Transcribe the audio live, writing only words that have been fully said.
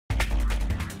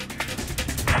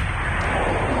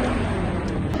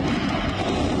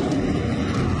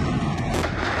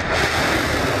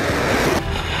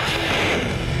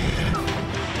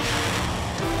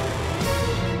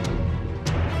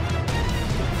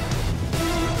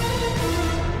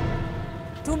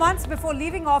months before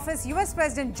leaving office, US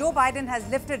President Joe Biden has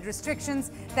lifted restrictions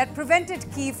that prevented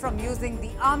Kyiv from using the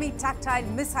Army Tactile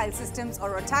Missile Systems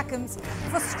or ATACMS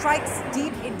for strikes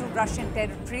deep into Russian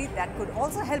territory that could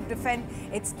also help defend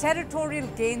its territorial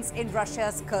gains in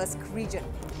Russia's Kursk region.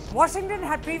 Washington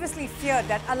had previously feared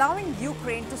that allowing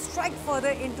Ukraine to strike further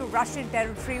into Russian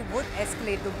territory would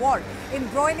escalate the war,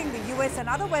 embroiling the US and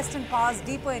other Western powers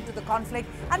deeper into the conflict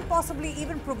and possibly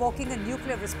even provoking a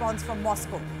nuclear response from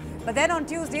Moscow. But then on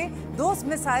Tuesday, those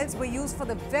missiles were used for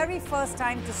the very first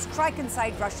time to strike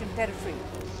inside Russian territory.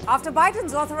 After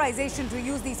Biden's authorization to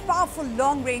use these powerful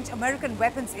long-range American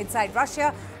weapons inside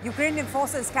Russia, Ukrainian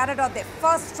forces carried out their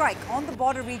first strike on the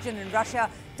border region in Russia,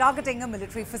 targeting a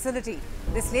military facility.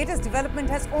 This latest development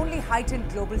has only heightened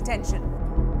global tension.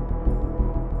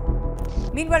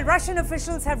 Meanwhile, Russian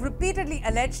officials have repeatedly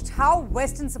alleged how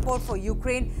Western support for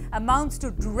Ukraine amounts to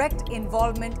direct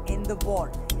involvement in the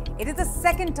war. It is the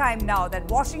second time now that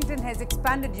Washington has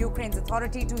expanded Ukraine's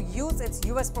authority to use its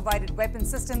US-provided weapon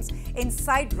systems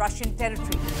inside Russian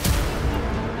territory.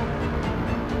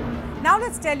 Now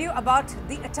let's tell you about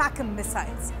the ATACMS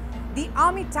missiles. The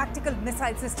Army Tactical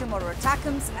Missile System, or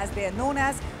ATACMS as they are known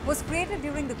as, was created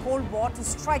during the Cold War to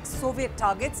strike Soviet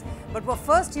targets, but were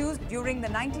first used during the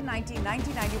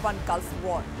 1990-1991 Gulf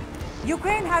War.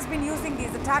 Ukraine has been using these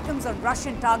ATACMS on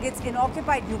Russian targets in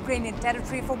occupied Ukrainian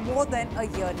territory for more than a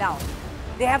year now.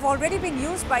 They have already been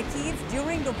used by Kyiv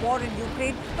during the war in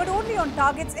Ukraine, but only on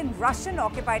targets in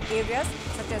Russian-occupied areas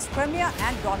such as Crimea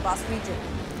and Donbas region.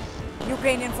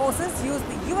 Ukrainian forces used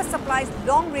the US-supplied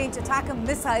long-range ATACMS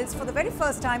missiles for the very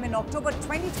first time in October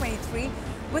 2023,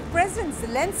 with President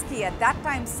Zelensky at that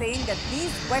time saying that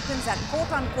these weapons had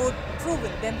quote-unquote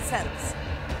proven themselves.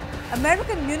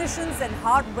 American munitions and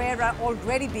hardware are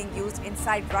already being used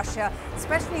inside Russia,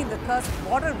 especially in the Kursk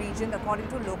border region, according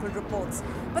to local reports.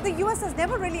 But the US has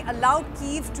never really allowed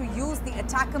Kyiv to use the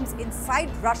ATACMS inside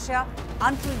Russia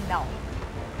until now.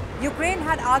 Ukraine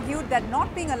had argued that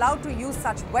not being allowed to use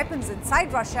such weapons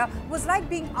inside Russia was like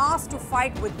being asked to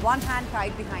fight with one hand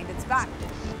tied behind its back.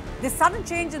 This sudden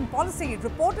change in policy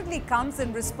reportedly comes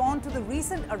in response to the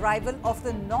recent arrival of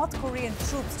the North Korean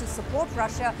troops to support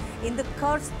Russia in the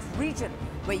Kursk region,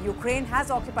 where Ukraine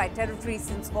has occupied territory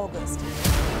since August.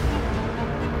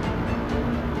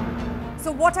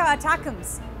 So what are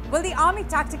ATACMS? Well, the Army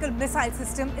Tactical Missile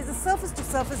System is a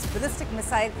surface-to-surface ballistic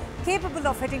missile capable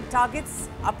of hitting targets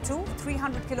up to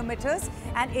 300 kilometers,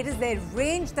 and it is their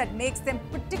range that makes them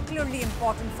particularly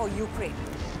important for Ukraine.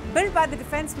 Built by the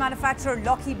defense manufacturer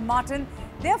Lockheed Martin,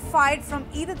 they are fired from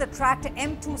either the tracked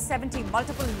M270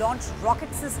 multiple launch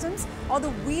rocket systems or the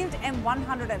wheeled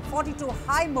M142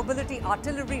 high mobility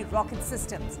artillery rocket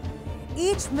systems.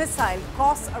 Each missile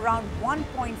costs around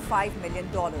 $1.5 million.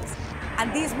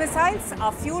 And these missiles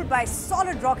are fueled by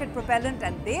solid rocket propellant,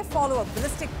 and they follow a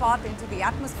ballistic path into the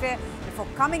atmosphere before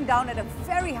coming down at a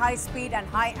very high speed and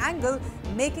high angle,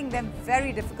 making them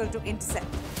very difficult to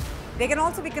intercept. They can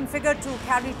also be configured to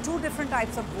carry two different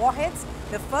types of warheads.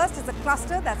 The first is a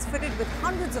cluster that's fitted with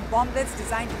hundreds of bomblets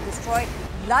designed to destroy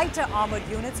lighter armored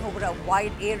units over a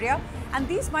wide area. And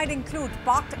these might include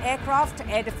parked aircraft,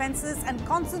 air defenses, and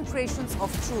concentrations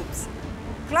of troops.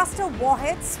 Cluster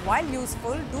warheads, while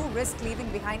useful, do risk leaving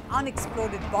behind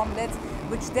unexploded bomblets,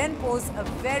 which then pose a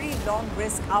very long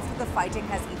risk after the fighting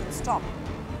has even stopped.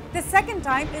 The second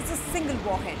type is a single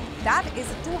warhead. That is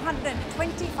a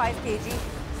 225 kg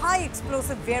high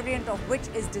explosive variant of which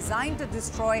is designed to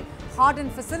destroy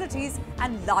hardened facilities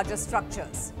and larger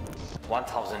structures.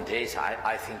 1,000 days,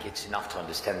 I think it's enough to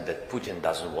understand that Putin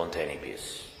doesn't want any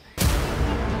peace.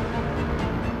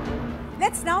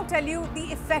 Let's now tell you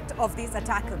the effect of these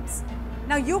ATACMS.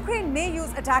 Now, Ukraine may use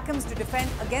ATACMS to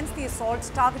defend against the assault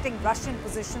targeting Russian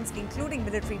positions, including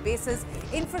military bases,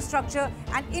 infrastructure,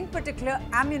 and in particular,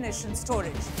 ammunition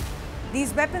storage.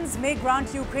 These weapons may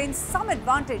grant Ukraine some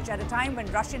advantage at a time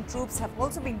when Russian troops have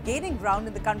also been gaining ground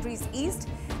in the country's east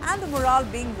and the morale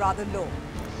being rather low.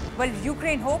 Well,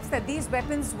 Ukraine hopes that these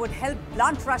weapons would help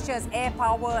blunt Russia's air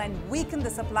power and weaken the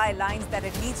supply lines that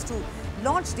it needs to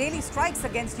launch daily strikes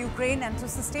against Ukraine and to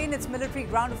sustain its military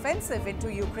ground offensive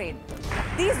into Ukraine.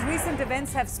 These recent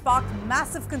events have sparked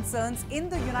massive concerns in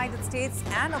the United States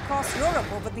and across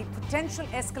Europe over the potential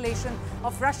escalation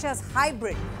of Russia's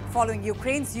hybrid following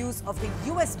Ukraine's use of the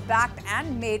US-backed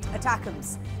and made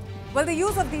ATACMS. Well, the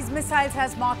use of these missiles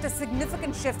has marked a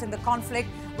significant shift in the conflict,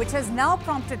 which has now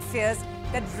prompted fears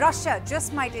that Russia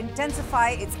just might intensify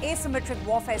its asymmetric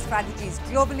warfare strategies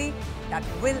globally that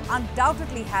will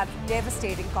undoubtedly have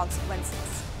devastating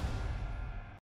consequences.